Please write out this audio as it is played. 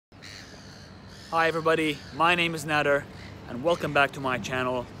Hi everybody, my name is Nader and welcome back to my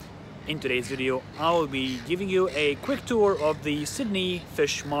channel. In today's video I will be giving you a quick tour of the Sydney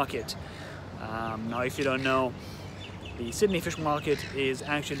Fish Market. Now if you don't know, the Sydney Fish Market is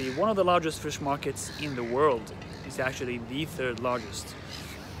actually one of the largest fish markets in the world. It's actually the third largest.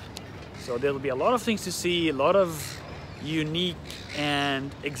 So there will be a lot of things to see, a lot of unique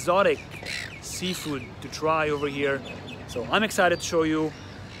and exotic seafood to try over here. So I'm excited to show you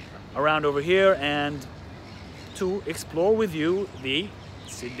around over here and to explore with you the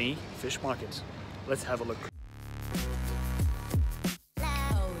Sydney Fish Market. Let's have a look.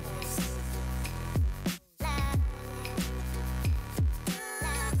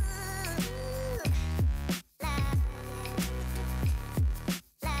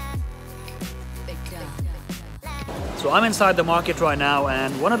 So I'm inside the market right now,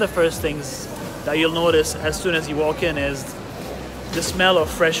 and one of the first things that you'll notice as soon as you walk in is the smell of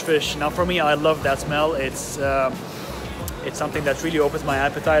fresh fish. Now for me, I love that smell. It's something that really opens my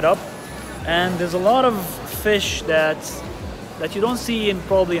appetite up. And there's a lot of fish that you don't see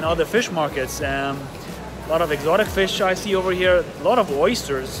probably in other fish markets. A lot of exotic fish I see over here, a lot of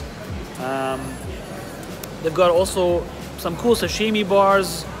oysters. They've got also some cool sashimi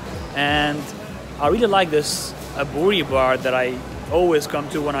bars, and I really like this aburi bar that I always come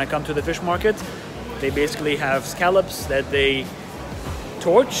to when I come to the fish market. They basically have scallops that they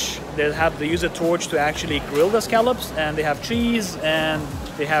torch. They use a torch to actually grill the scallops, and they have cheese and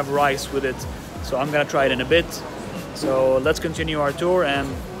they have rice with it. So I'm gonna try it in a bit. So let's continue our tour and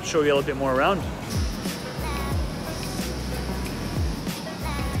show you a little bit more around.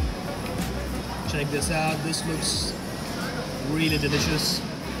 Check this out, this looks really delicious.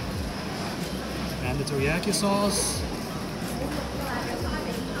 And the teriyaki sauce,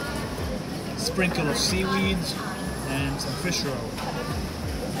 sprinkle of seaweed, and some fish roe.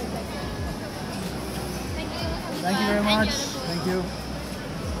 Thank you very much. Thank you.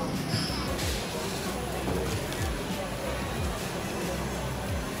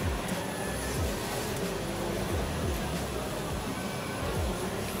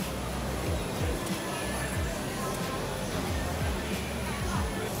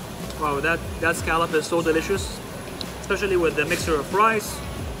 Wow, that scallop is so delicious, especially with the mixture of rice,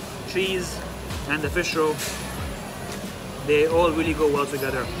 cheese, and the fish roe. They all really go well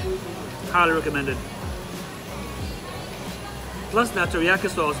together. Highly recommended. Plus that teriyaki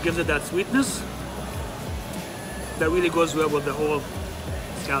sauce gives it that sweetness that really goes well with the whole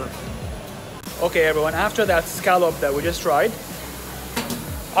scallop. Okay everyone, after that scallop that we just tried,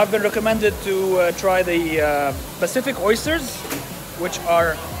 I've been recommended to try the Pacific oysters, which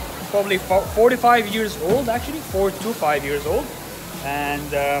are probably 45 years old, actually 4 to 5 years old,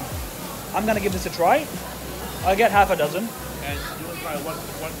 and I'm gonna give this a try. I'll get half a dozen, and you will try one.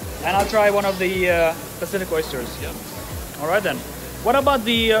 And I'll try one of the Pacific oysters. Yep. All right then. What about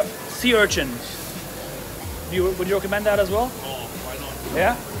the sea urchins? Would you recommend that as well? Oh, why not?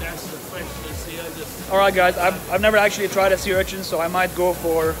 Yeah. That's the freshness here. Just All right, guys. I've never actually tried a sea urchin, so I might go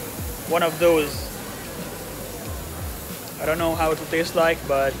for one of those. I don't know how it will taste like,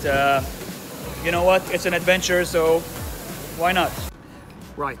 but you know what? It's an adventure, so why not?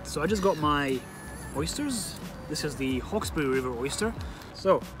 Right, so I just got my oysters. This is the Hawkesbury River oyster.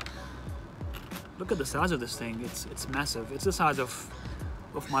 So, look at the size of this thing. It's massive. It's the size of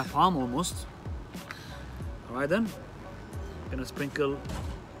my palm almost. All right then. Gonna sprinkle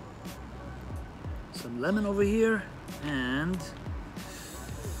some lemon over here, and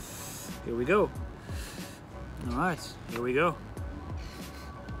here we go. All right, here we go.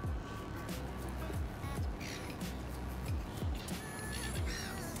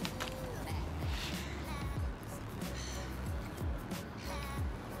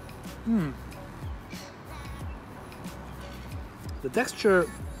 The texture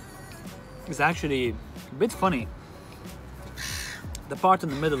is actually a bit funny. The part in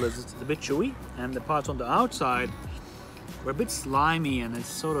the middle is a bit chewy, and the parts on the outside were a bit slimy, and it's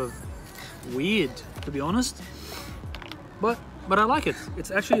sort of weird, to be honest. But I like it. It's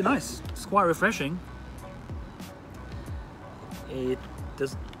actually nice. It's quite refreshing. It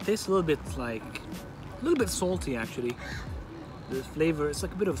does taste a little bit salty actually. The flavor, it's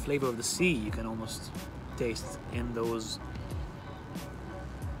like a bit of flavor of the sea. You can almost taste in those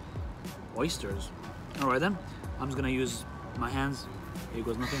oysters. All right then, I'm just gonna use my hands. Here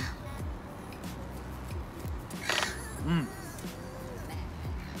goes nothing.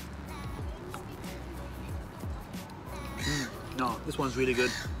 No, this one's really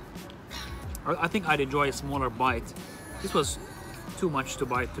good. I think I'd enjoy a smaller bite. This was too much to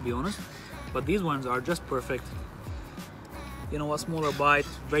bite, to be honest, but these ones are just perfect. You know, a smaller bite,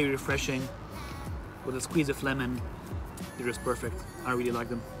 very refreshing. with a squeeze of lemon. They're just perfect. I really like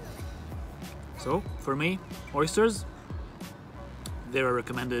them. So for me, oysters, they're a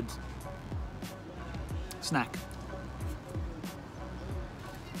recommended snack.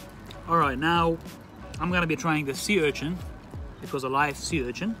 All right, now I'm gonna be trying the sea urchin. It was a live sea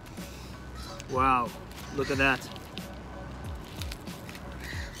urchin. Wow, look at that.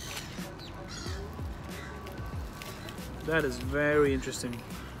 That is very interesting.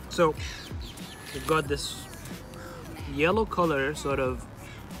 So we've got this yellow color sort of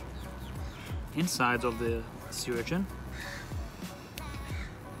insides of the sea urchin.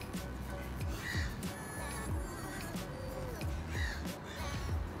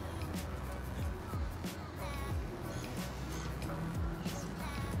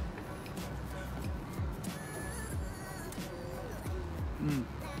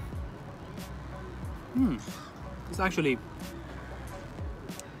 It's actually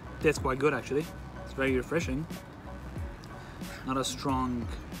tastes quite good actually. It's very refreshing. Not a strong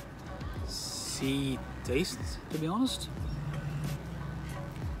sea taste, to be honest.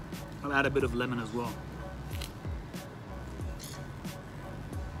 I'll add a bit of lemon as well.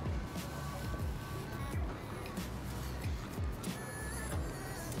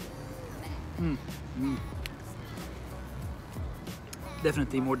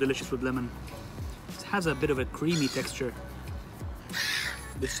 Definitely more delicious with lemon. It has a bit of a creamy texture,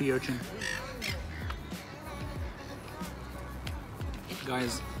 the sea urchin.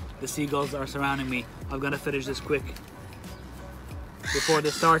 Guys, the seagulls are surrounding me. I've got to finish this quick before they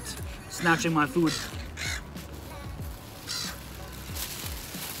start snatching my food.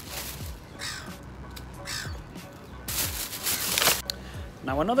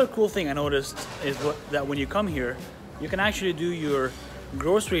 Now another cool thing I noticed is that when you come here, you can actually do your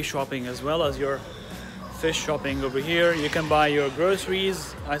grocery shopping as well as your fish shopping over here. You can buy your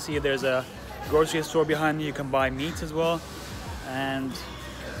groceries. I see there's a grocery store behind me. You can buy meat as well. And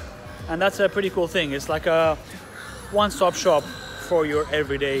that's a pretty cool thing. It's like a one-stop shop for your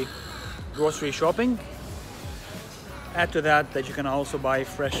everyday grocery shopping. Add to that you can also buy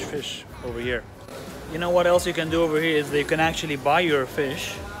fresh fish over here. You know what else you can do over here is that you can actually buy your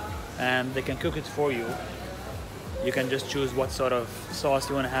fish and they can cook it for you. You can just choose what sort of sauce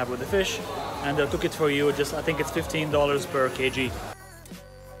you want to have with the fish and they'll cook it for you. Just, I think it's $15 per kg.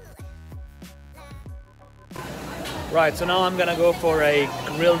 Right, so now I'm gonna go for a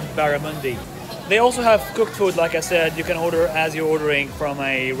grilled barramundi. They also have cooked food, like I said. You can order as you're ordering from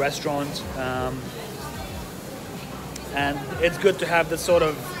a restaurant. And it's good to have this sort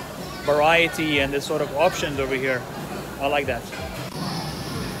of variety and this sort of options over here. I like that.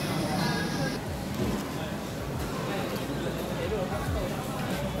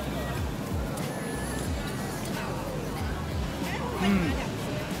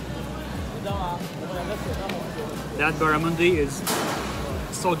 That barramundi is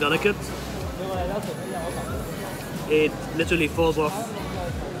so delicate. It literally falls off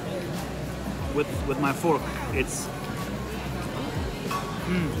with my fork. It's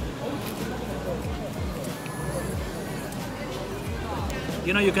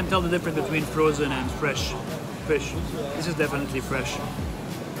you know, you can tell the difference between frozen and fresh fish. This is definitely fresh.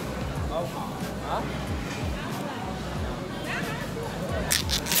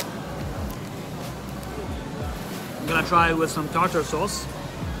 I'm gonna try it with some tartar sauce.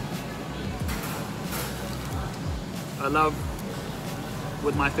 I love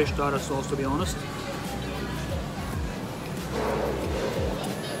with my fish tartar sauce, to be honest.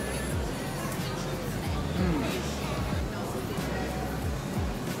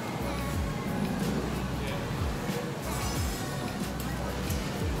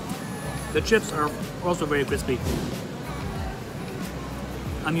 The chips are also very crispy.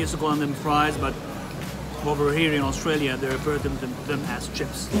 I'm used to calling them fries, but over here in Australia they refer to them as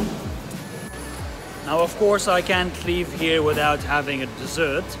chips. Now of course I can't leave here without having a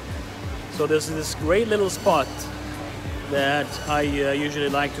dessert. So there's this great little spot that I usually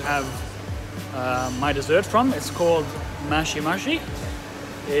like to have my dessert from. It's called Mashi Mashi.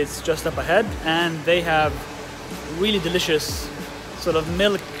 It's just up ahead and they have really delicious sort of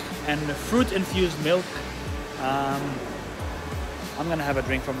milk and fruit infused milk. I'm gonna have a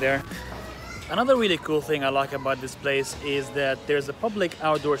drink from there. Another really cool thing I like about this place is that there's a public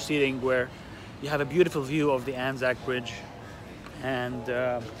outdoor seating where you have a beautiful view of the Anzac Bridge, and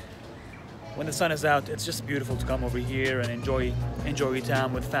when the sun is out it's just beautiful to come over here and enjoy your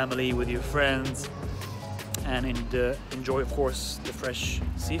time with family, with your friends, and enjoy of course the fresh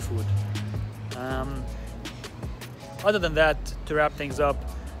seafood. Other than that, to wrap things up,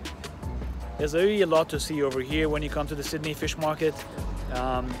 there's really a lot to see over here when you come to the Sydney Fish Market.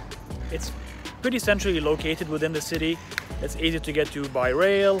 It's pretty centrally located within the city. It's easy to get to by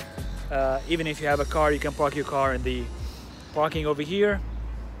rail. Even if you have a car, you can park your car in the parking over here,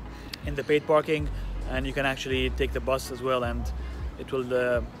 in the paid parking, and you can actually take the bus as well, and it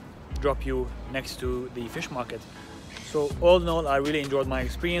will drop you next to the fish market. So all in all, I really enjoyed my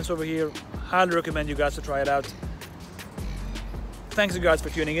experience over here. Highly recommend you guys to try it out. Thanks you guys for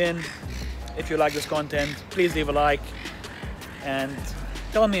tuning in. If you like this content, please leave a like and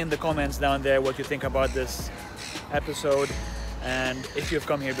tell me in the comments down there what you think about this episode, and if you've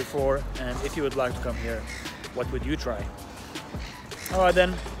come here before, and if you would like to come here, what would you try? Alright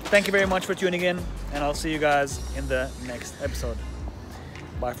then, thank you very much for tuning in, and I'll see you guys in the next episode.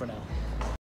 Bye for now.